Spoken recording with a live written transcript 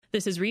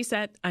This is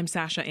Reset. I'm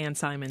Sasha Ann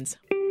Simons.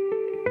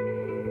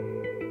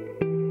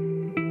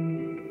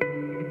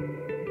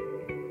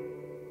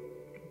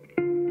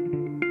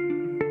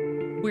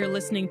 We're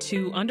listening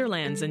to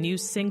Underlands, a new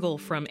single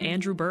from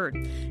Andrew Bird.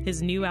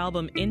 His new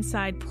album,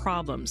 Inside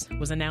Problems,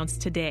 was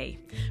announced today.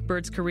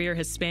 Bird's career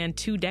has spanned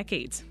 2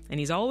 decades, and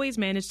he's always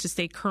managed to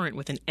stay current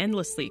with an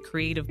endlessly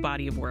creative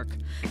body of work.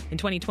 In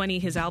 2020,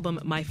 his album,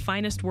 My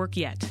Finest Work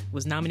Yet,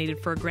 was nominated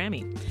for a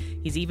Grammy.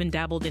 He's even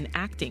dabbled in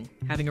acting,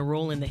 having a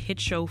role in the hit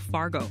show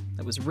Fargo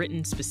that was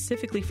written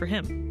specifically for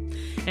him.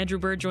 Andrew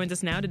Bird joins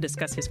us now to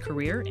discuss his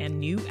career and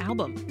new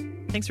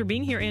album. Thanks for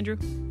being here, Andrew.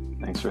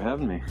 Thanks for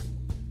having me.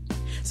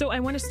 So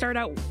I want to start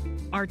out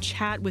our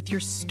chat with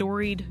your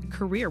storied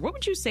career. What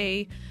would you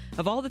say,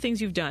 of all the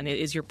things you've done,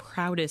 is your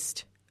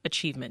proudest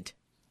achievement?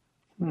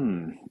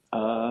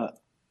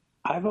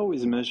 I've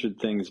always measured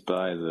things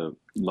by the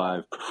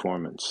live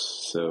performance.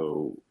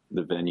 So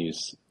the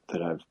venues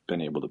that I've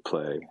been able to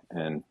play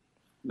and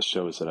the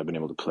shows that I've been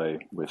able to play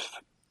with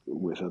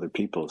other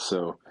people.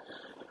 So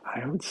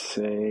I would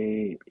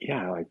say,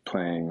 I like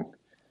playing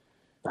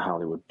the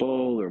Hollywood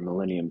Bowl or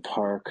Millennium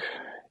Park.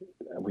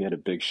 We had a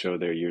big show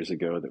there years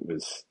ago that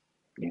was,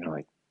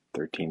 like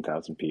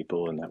 13,000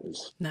 people. And that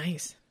was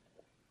nice.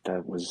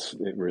 That was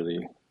it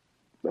really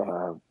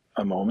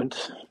a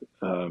moment.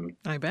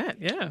 I bet.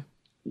 Yeah.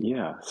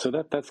 Yeah. So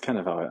that's kind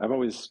of how I've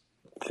always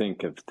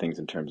think of things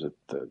in terms of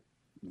the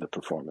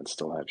performance,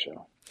 the live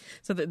show.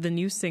 So the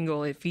new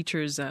single, it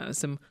features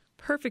some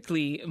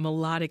perfectly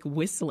melodic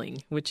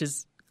whistling, which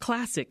is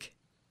classic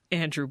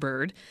Andrew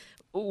Bird.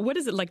 What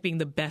is it like being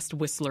the best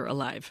whistler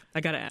alive?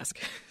 I got to ask.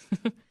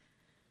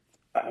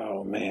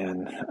 Oh,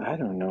 man. I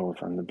don't know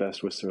if I'm the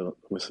best whistler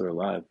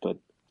alive, but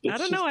I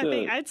don't know.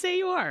 I'd say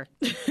you are.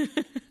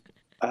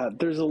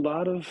 There's a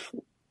lot of,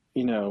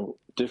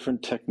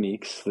 different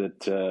techniques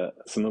that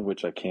some of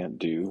which I can't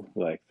do.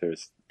 Like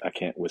I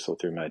can't whistle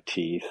through my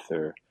teeth,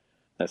 or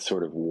that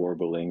sort of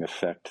warbling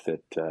effect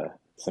that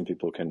some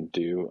people can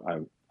do.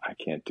 I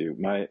can't do.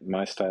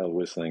 My style of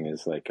whistling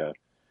is like a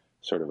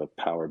sort of a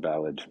power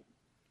ballad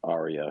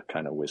aria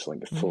kind of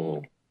whistling, a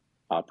full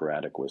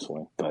operatic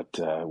whistling. But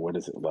what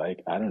is it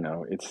like? I don't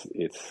know.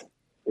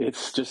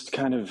 It's just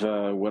kind of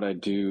what I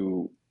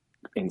do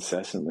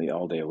incessantly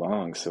all day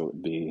long. So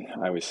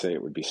I always say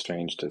it would be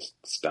strange to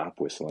stop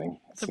whistling.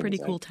 It's a pretty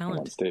cool talent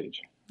on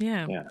stage.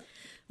 Yeah.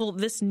 Well,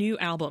 this new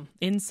album,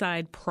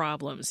 Inside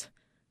Problems,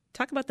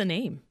 talk about the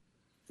name.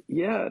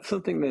 Yeah, it's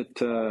something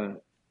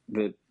that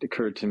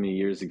occurred to me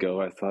years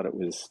ago. I thought it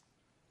was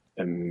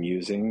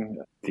amusing.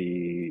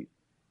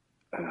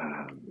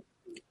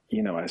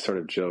 I sort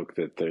of joke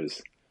that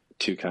there's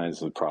 2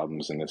 kinds of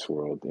problems in this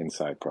world: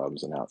 inside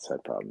problems and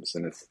outside problems.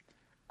 And of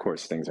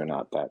course, things are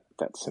not that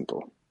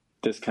simple.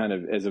 This kind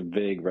of is a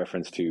vague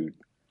reference to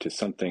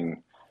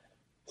something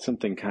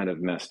kind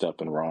of messed up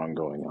and wrong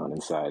going on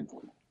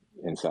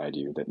inside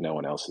you that no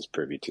one else is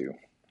privy to.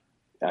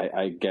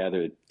 I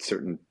gathered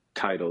certain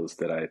titles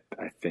that I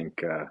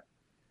think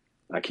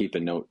I keep a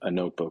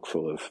notebook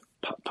full of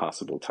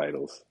possible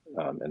titles,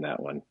 and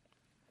that one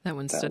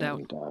stood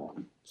out.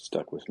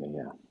 Stuck with me,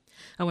 yeah.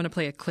 I want to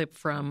play a clip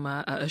from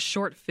a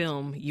short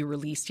film you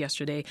released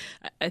yesterday.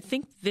 I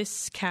think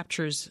this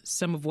captures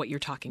some of what you're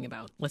talking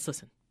about. Let's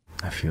listen.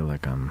 I feel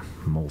like I'm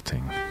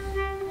molting.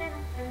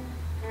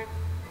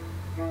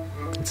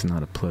 It's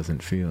not a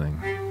pleasant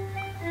feeling.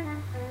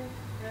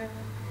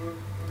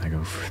 I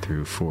go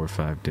through 4 or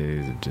 5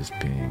 days of just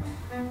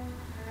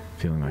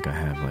feeling like I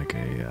have like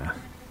a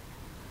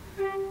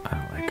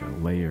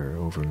layer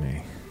over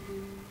me,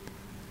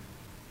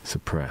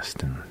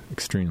 suppressed and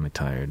extremely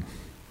tired.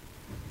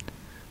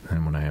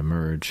 And when I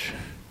emerge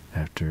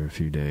after a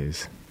few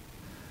days,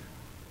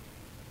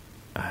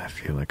 I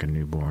feel like a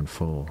newborn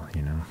foal,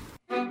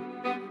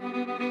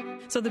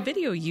 So the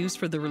video used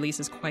for the release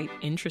is quite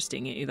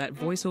interesting. That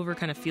voiceover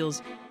kind of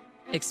feels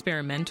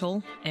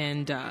experimental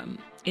and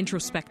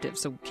introspective.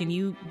 So can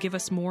you give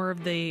us more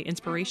of the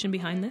inspiration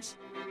behind this?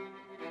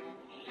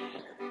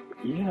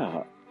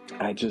 Yeah,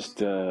 I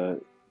just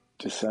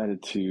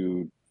decided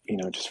to,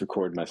 just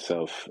record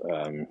myself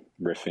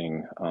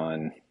riffing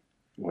on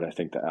what I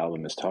think the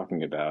album is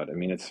talking about. I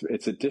mean,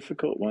 it's a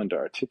difficult one to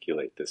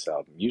articulate, this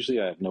album. Usually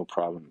I have no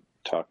problem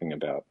talking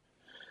about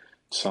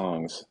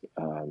songs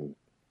on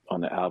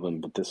the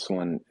album, but this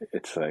one,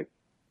 it's like,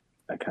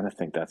 I kind of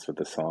think that's what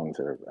the songs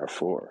are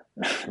for.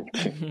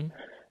 Mm-hmm.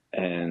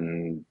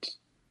 And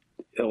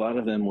a lot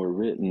of them were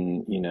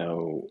written,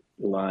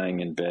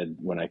 lying in bed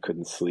when I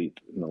couldn't sleep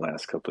in the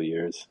last couple of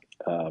years.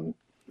 And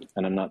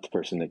I'm not the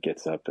person that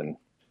gets up and,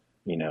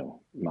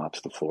 mops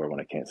the floor when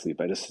I can't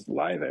sleep. I just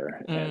lie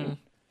there and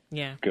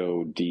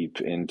go deep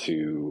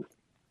into,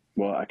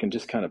 I can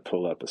just kind of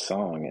pull up a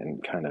song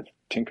and kind of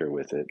tinker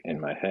with it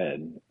in my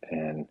head.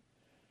 And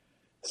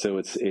so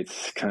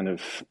it's kind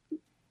of,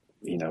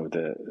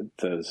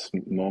 those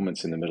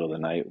moments in the middle of the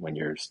night when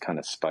you're just kind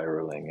of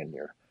spiraling and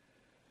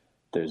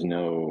there's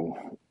no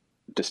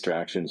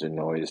distractions or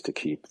noise to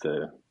keep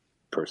the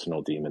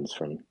personal demons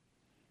from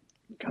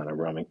kind of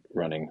running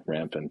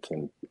rampant.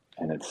 And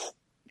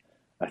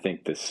I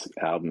think this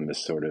album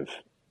is sort of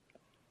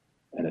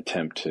an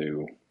attempt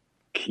to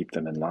keep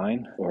them in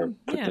line or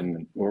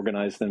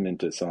organize them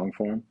into song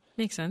form.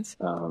 Makes sense.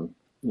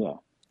 Yeah.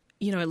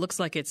 You know, it looks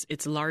like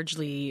it's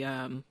largely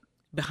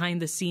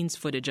behind the scenes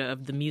footage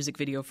of the music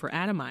video for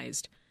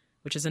Atomized,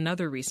 which is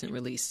another recent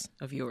release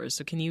of yours.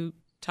 So can you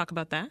talk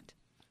about that?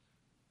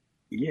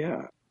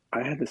 Yeah.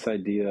 I had this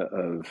idea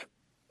of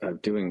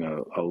doing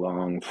a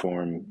long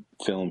form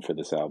film for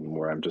this album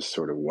where I'm just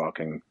sort of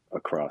walking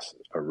across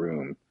a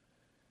room,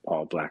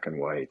 all black and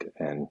white,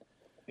 and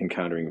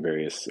encountering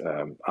various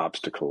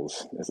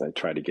obstacles as I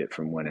try to get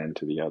from one end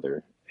to the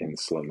other in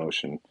slow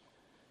motion.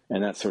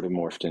 And that sort of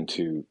morphed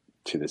into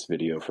this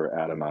video for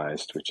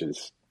Atomized, which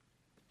is,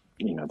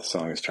 you know, the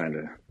song is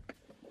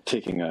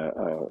taking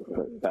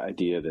the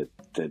idea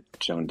that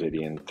Joan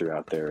Didion threw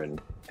out there in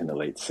the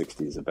late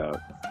 60s about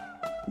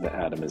the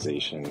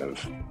atomization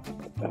of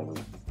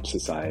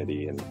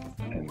society and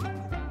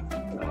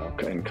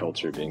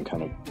culture being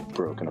kind of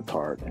broken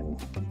apart and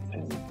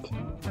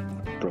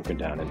broken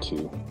down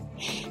into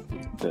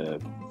the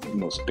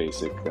most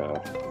basic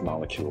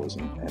molecules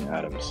and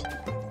atoms.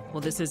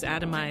 Well, this is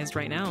Atomized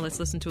right now. Let's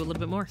listen to a little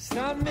bit more.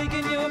 Stop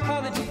making your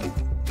apology.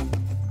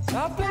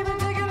 Stop blaming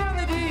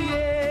technology,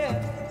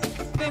 yeah.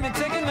 Blaming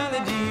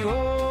technology,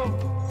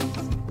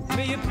 oh.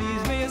 May you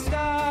please, may you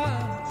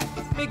stop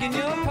making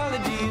your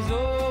apologies,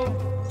 oh.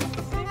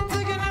 Blaming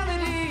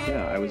technology,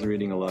 yeah. I was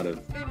reading a lot of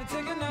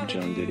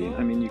Joan Didion.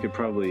 I mean, you could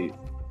probably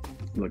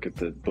look at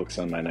the books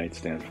on my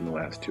nightstand from the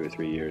last 2 or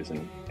 3 years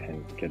and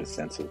get a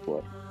sense of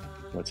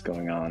what's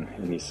going on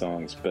in these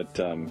songs. But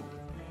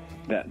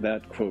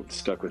that quote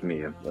stuck with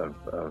me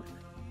of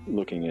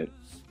looking at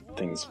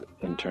things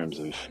in terms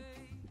of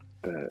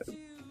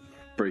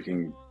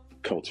breaking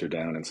culture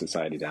down and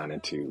society down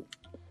into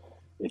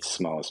its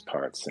smallest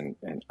parts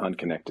and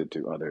unconnected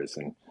to others.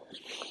 And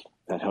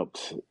that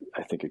helped,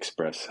 I think,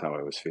 express how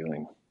I was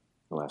feeling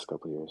the last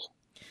couple of years.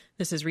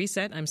 This is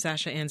Reset. I'm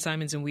Sasha Ann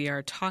Simons, and we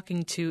are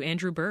talking to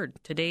Andrew Bird.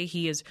 Today,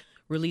 he has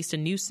released a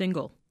new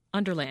single,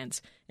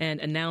 Underlands, and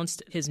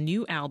announced his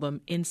new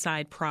album,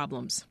 Inside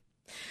Problems.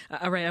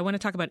 All right, I want to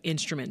talk about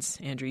instruments,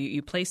 Andrew.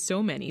 You play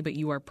so many, but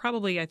you are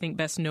probably, I think,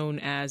 best known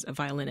as a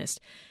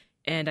violinist.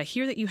 And I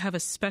hear that you have a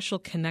special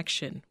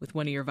connection with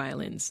one of your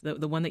violins,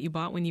 the one that you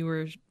bought when you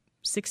were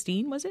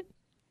 16, was it?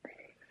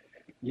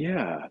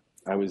 Yeah,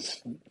 I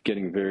was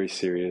getting very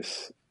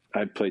serious.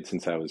 I'd played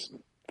since I was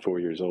 4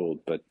 years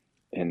old, but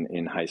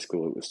in high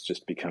school, it was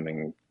just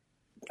becoming,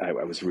 I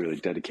was really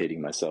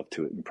dedicating myself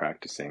to it and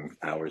practicing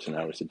hours and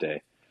hours a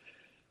day.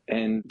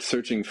 And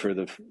searching for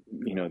an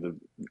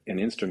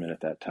instrument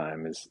at that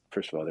time is,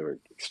 first of all, they were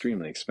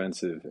extremely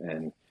expensive,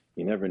 and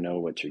you never know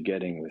what you're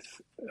getting with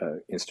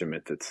an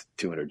instrument that's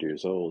 200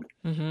 years old.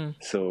 Mm-hmm.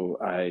 So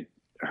I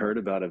heard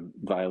about a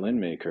violin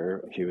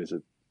maker. He was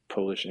a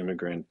Polish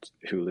immigrant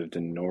who lived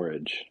in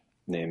Norwich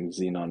named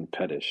Zenon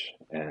Petish.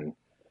 And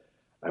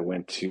I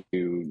went to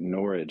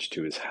Norwich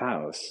to his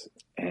house,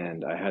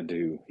 and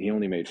he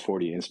only made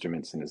 40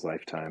 instruments in his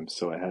lifetime.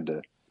 So I had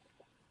to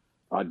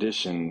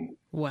audition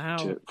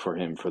for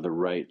him for the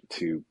right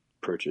to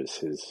purchase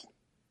his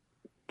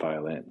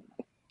violin.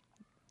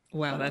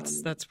 Wow,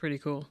 that's pretty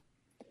cool.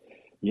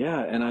 Yeah,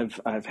 and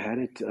I've had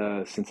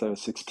it since I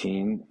was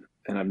 16,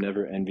 and I've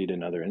never envied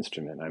another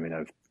instrument. I mean,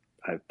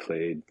 I've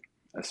played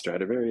a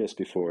Stradivarius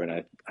before,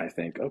 and I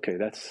think, okay,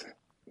 that's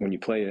when you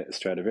play a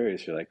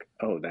Stradivarius, you're like,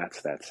 oh,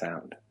 that's that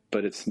sound.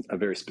 But it's a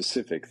very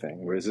specific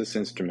thing, whereas this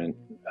instrument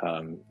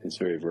is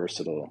very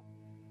versatile,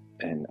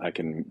 and I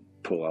can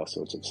pull all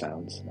sorts of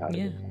sounds out of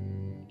it.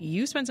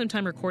 You spent some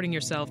time recording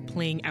yourself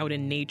playing out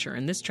in nature,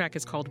 and this track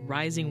is called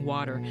Rising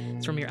Water.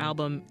 It's from your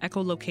album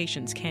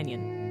Echolocations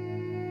Canyon.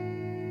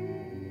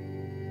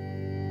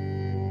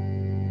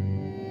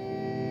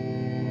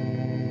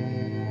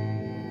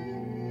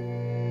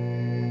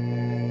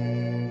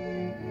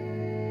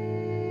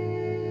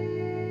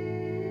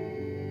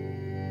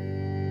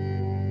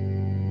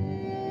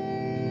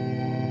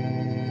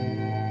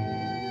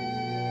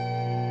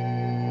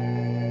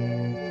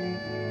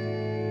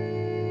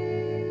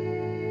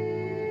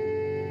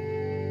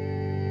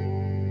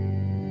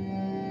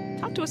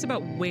 Talk to us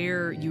about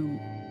where you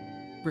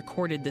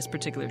recorded this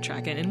particular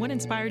track and what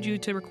inspired you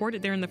to record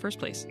it there in the first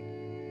place.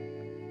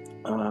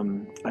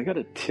 I got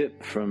a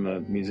tip from a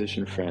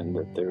musician friend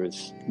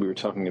that we were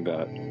talking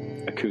about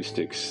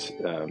acoustics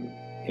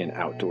in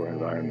outdoor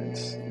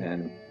environments,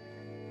 and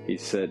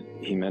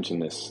he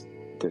mentioned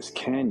this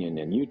canyon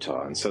in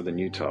Utah, in southern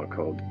Utah,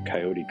 called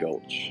Coyote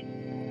Gulch,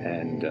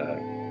 and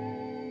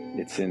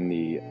it's in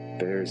the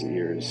Bears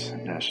Ears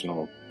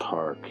National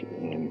Park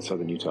in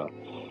southern Utah.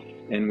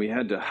 And we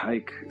had to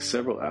hike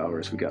several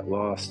hours. We got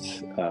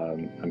lost.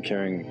 I'm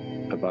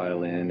carrying a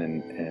violin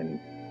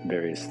and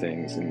various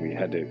things, and we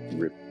had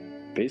to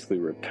basically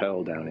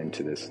rappel down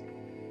into this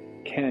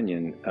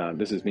canyon.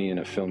 This is me and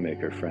a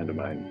filmmaker friend of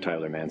mine,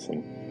 Tyler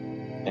Manson.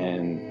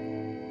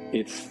 And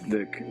it's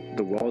the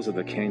walls of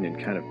the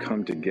canyon kind of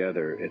come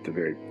together at the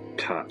very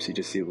top. So you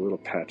just see a little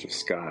patch of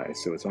sky.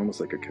 So it's almost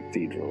like a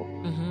cathedral.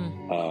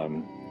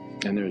 Mm-hmm.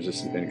 And there's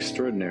just an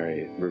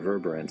extraordinary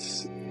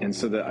reverberance. And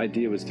so the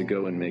idea was to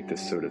go and make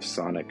this sort of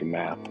sonic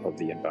map of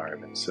the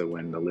environment. So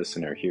when the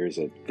listener hears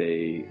it,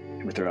 they,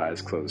 with their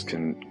eyes closed,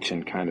 can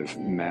kind of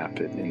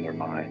map it in their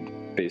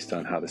mind based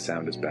on how the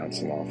sound is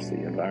bouncing off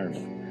the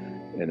environment.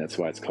 And that's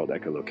why it's called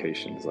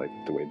echolocations, like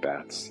the way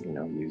bats,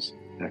 use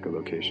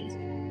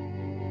echolocations.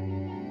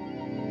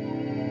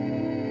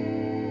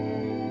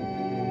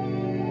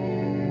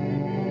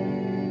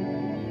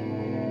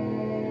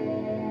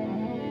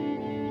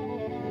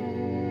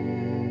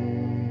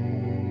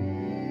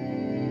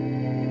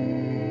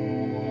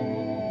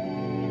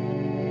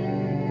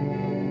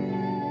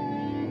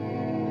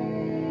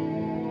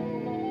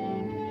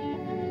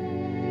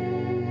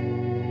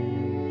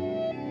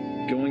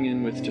 Going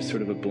in with just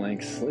sort of a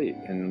blank slate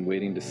and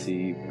waiting to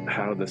see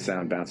how the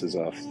sound bounces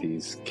off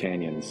these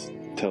canyons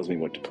tells me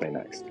what to play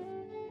next.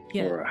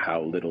 Yeah. Or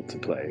how little to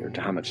play, or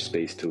to how much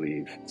space to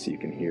leave so you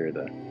can hear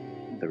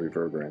the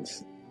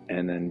reverberance.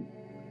 And then,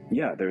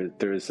 yeah,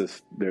 there's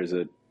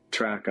a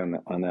track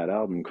on that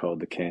album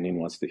called "The Canyon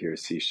Wants to Hear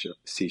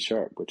C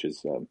Sharp," which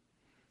is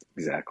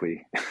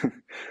exactly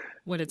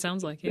what it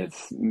sounds like. Yeah,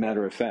 it's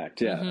matter of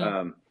fact. Yeah,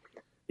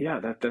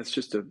 mm-hmm. That's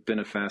just been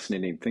a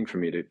fascinating thing for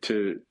me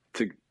to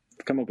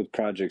come up with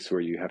projects where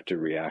you have to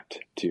react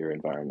to your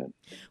environment.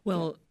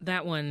 Well,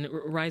 that one,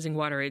 Rising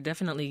Water, it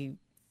definitely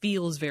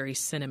feels very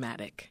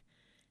cinematic.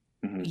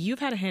 Mm-hmm. You've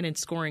had a hand in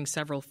scoring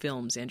several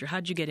films, Andrew.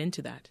 How'd you get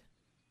into that?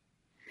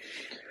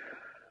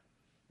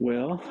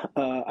 Well,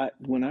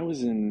 when I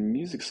was in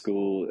music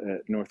school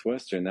at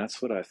Northwestern,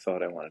 that's what I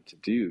thought I wanted to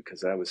do,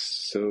 because I was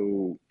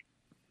so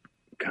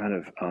kind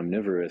of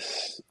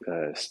omnivorous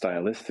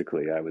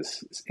stylistically. I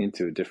was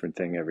into a different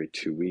thing every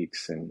 2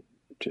 weeks, and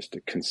just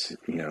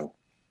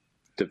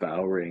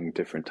devouring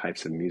different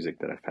types of music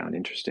that I found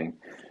interesting.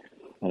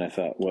 And I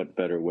thought, what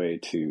better way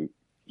to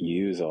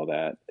use all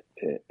that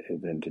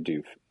than to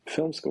do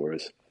film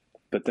scores?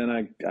 But then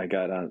I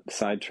got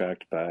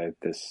sidetracked by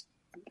this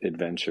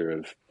adventure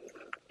of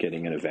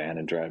getting in a van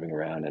and driving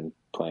around and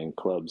playing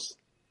clubs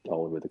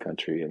all over the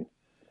country. And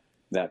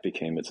that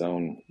became its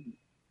own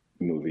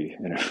movie,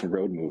 and a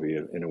road movie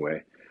in a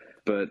way.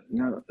 But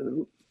now,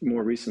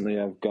 more recently,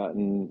 I've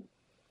done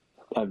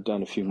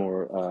a few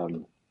more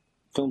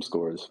film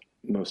scores.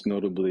 Most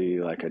notably,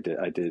 like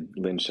I did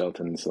Lynn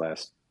Shelton's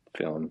last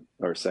film,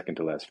 or second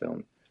to last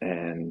film,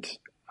 and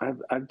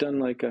I've done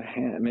like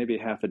maybe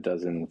half a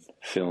dozen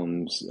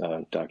films,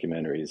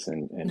 documentaries,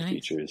 and nice.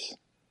 Features.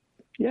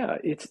 Yeah,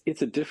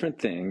 it's a different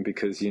thing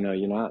because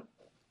you're not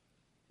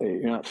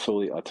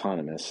fully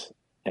autonomous,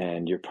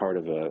 and you're part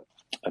of a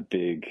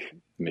big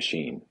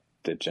machine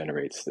that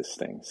generates this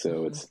thing.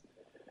 So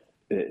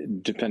mm-hmm.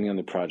 Depending on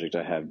the project,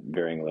 I have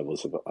varying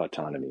levels of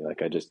autonomy.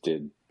 Like I just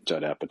did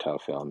Judd Apatow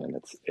film, and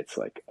it's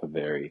like a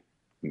very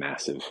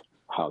massive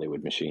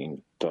Hollywood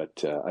machine.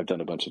 But I've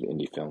done a bunch of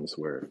indie films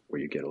where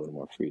you get a little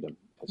more freedom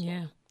as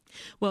well.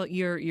 Well,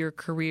 your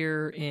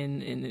career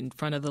in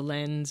front of the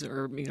lens,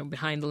 or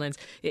behind the lens,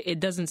 it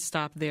doesn't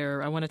stop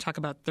there. I want to talk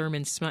about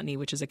Thurman Smutney,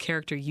 which is a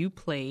character you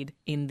played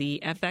in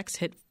the FX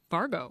hit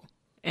Fargo,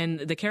 and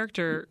the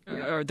character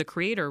or the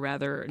creator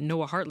rather,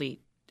 Noah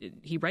Hartley.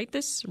 Did he write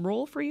this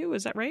role for you?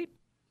 Is that right?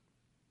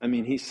 I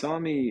mean, he saw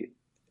me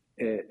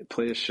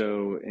play a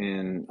show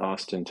in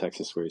Austin,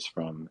 Texas, where he's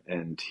from,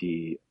 and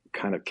he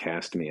kind of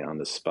cast me on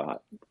the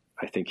spot.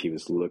 I think he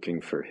was looking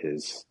for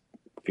his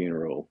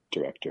funeral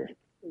director.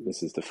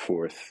 This is the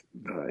fourth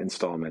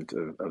installment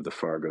of the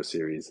Fargo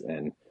series,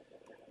 and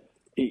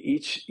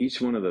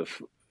each one of the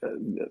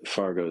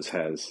Fargos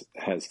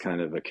has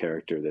kind of a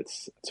character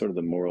that's sort of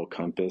the moral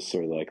compass,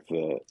 or like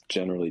the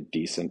generally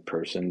decent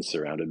person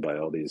surrounded by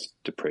all these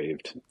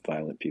depraved,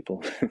 violent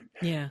people.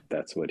 Yeah.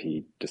 That's what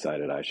he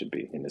decided I should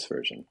be in this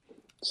version.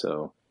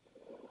 So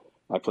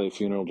I play a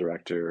funeral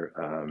director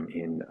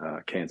in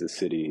Kansas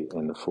City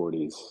in the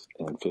 40s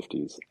and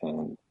 50s,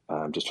 and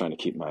I'm just trying to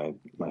keep my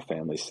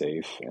family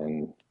safe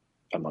and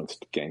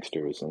amongst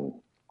gangsters. And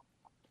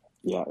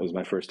yeah, it was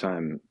my first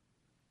time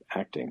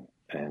acting.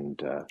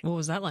 And what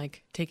was that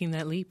like, taking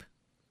that leap?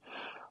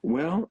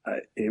 Well,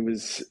 it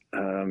was,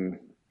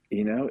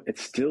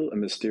 it's still a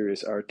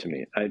mysterious art to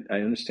me. I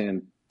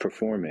understand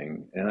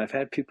performing, and I've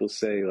had people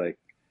say, like,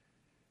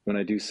 when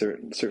I do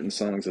certain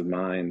songs of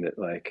mine,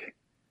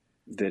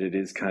 that it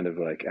is kind of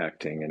like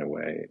acting in a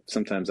way.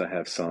 Sometimes I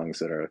have songs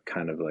that are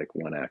kind of like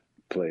one act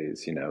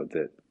plays,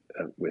 that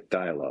with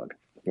dialogue,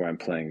 where I'm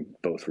playing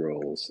both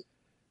roles.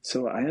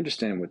 So I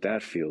understand what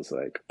that feels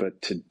like, but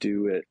to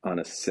do it on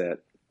a set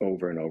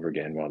over and over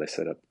again while they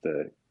set up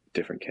the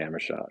different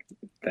camera shot,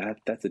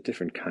 that's a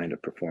different kind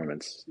of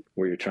performance,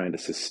 where you're trying to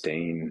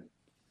sustain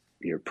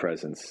your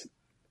presence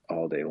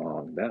all day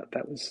long.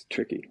 That was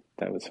tricky.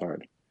 That was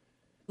hard.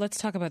 Let's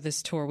talk about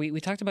this tour. We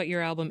talked about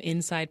your album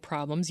Inside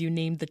Problems. You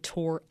named the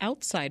tour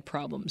Outside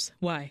Problems.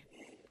 Why?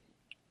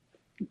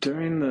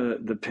 During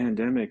the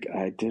pandemic,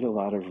 I did a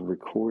lot of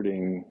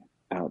recording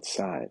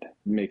outside,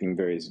 making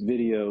various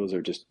videos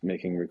or just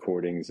making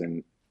recordings,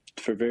 and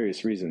for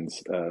various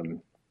reasons.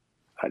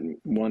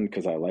 One,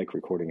 because I like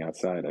recording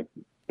outside,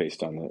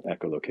 based on the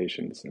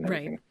echolocations and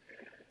everything. Right.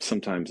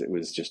 sometimes it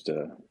was just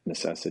a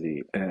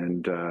necessity.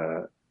 And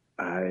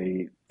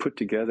I put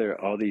together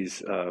all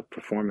these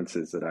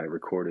performances that I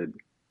recorded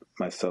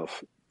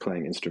myself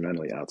playing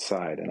instrumentally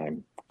outside, and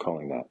I'm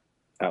calling that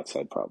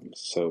Outside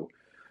Problems. So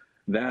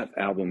that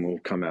album will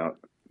come out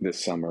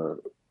this summer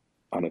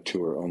on a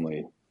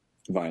tour-only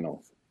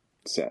vinyl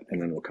set,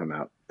 and then will come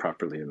out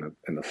properly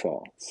in the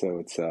fall. So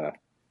it's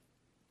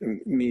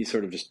me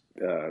sort of just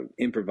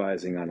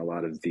improvising on a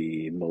lot of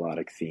the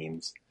melodic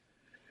themes,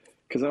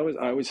 because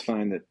I always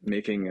find that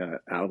making an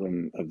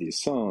album of these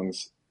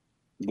songs,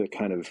 the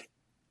kind of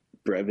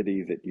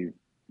brevity that you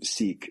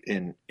seek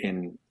in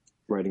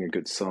writing a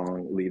good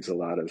song leaves a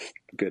lot of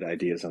good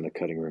ideas on the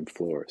cutting room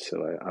floor.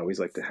 So I always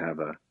like to have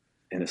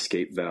an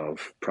escape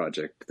valve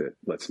project that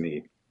lets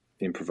me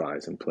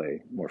improvise and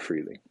play more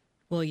freely.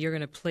 Well, you're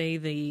going to play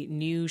the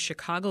new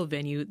Chicago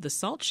venue, the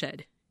Salt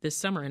Shed, this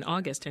summer in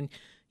August, and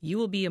you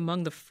will be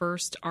among the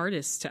first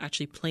artists to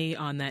actually play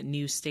on that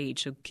new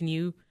stage. So can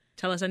you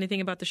tell us anything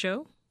about the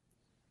show?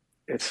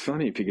 It's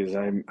funny because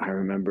I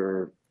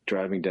remember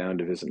driving down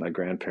to visit my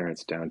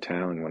grandparents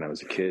downtown when I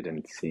was a kid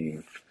and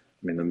seeing,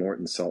 the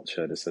Morton Salt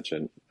Shed is such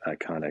an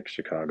iconic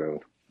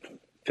Chicago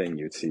thing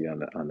you'd see on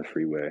the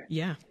freeway.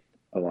 Yeah.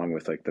 Along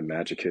with like the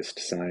Magicist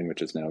sign,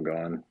 which is now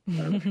gone. I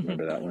don't know if you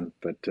remember that one.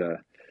 But the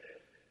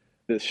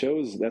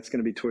that's going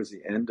to be towards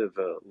the end of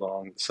a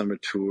long summer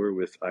tour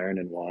with Iron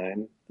and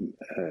Wine.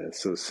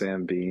 So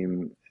Sam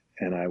Beam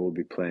and I will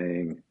be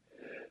playing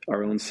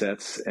our own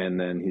sets, and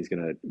then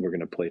we're going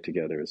to play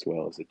together as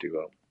well as a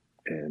duo.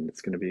 And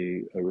it's going to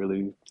be a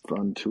really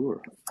fun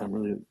tour. I'm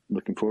really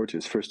looking forward to it.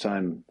 It's the first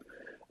time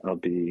I'll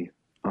be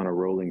on a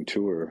rolling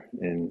tour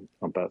in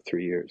about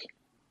 3 years.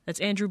 That's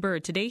Andrew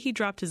Bird. Today he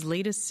dropped his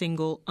latest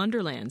single,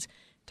 Underlands.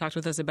 Talked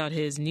with us about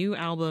his new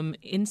album,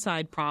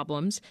 Inside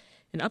Problems,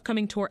 and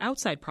upcoming tour,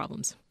 Outside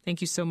Problems.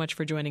 Thank you so much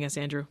for joining us,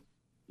 Andrew.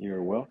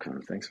 You're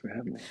welcome. Thanks for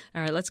having me.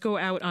 All right, let's go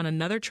out on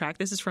another track.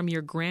 This is from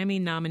your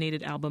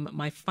Grammy-nominated album,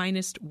 My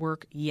Finest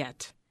Work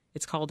Yet.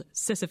 It's called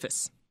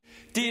Sisyphus.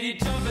 Did he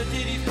jump or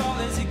did he fall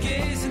as he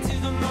gazed into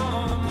the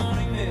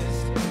morning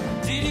mist?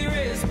 Did he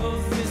raise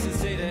both fists and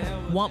say to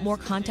hell? Want more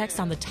context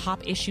on the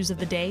top issues of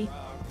the day?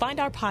 Find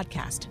our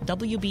podcast,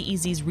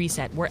 WBEZ's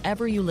Reset,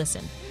 wherever you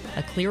listen.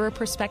 A clearer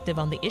perspective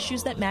on the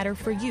issues that matter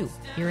for you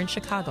here in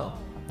Chicago.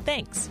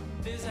 Thanks.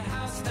 There's a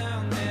house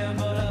down there,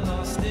 but I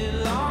lost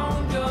it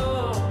long ago.